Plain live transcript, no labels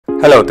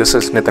Hello, this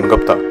is Nitin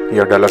Gupta,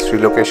 your Dallas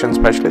relocation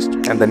specialist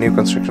and the new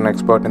construction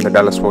expert in the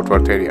Dallas-Fort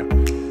Worth area.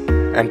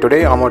 And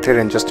today I'm out here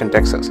in Justin,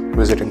 Texas,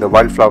 visiting the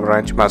Wildflower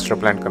Ranch master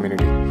plan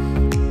community.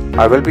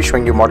 I will be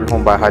showing you model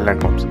home by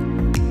Highland Homes.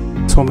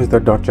 This home is the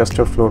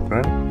Dorchester floor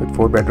plan with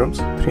 4 bedrooms,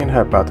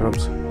 3.5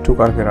 bathrooms,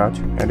 2-car garage,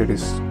 and it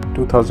is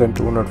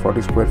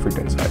 2,240 square feet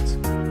in size.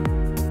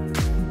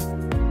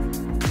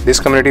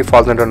 This community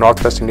falls under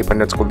Northwest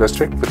Independent School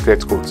District with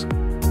great schools.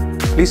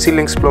 Please see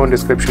links below in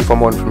description for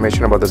more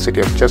information about the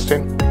city of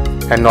Justin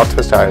and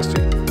Northwest ISD.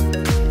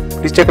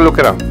 Please take a look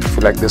around. If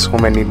you like this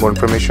home and need more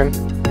information,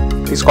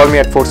 please call me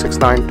at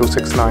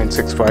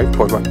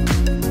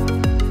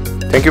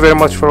 469-269-6541. Thank you very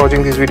much for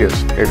watching these videos.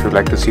 If you'd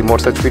like to see more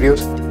such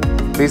videos,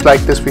 please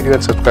like this video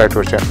and subscribe to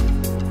our channel.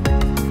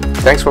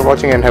 Thanks for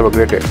watching and have a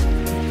great day.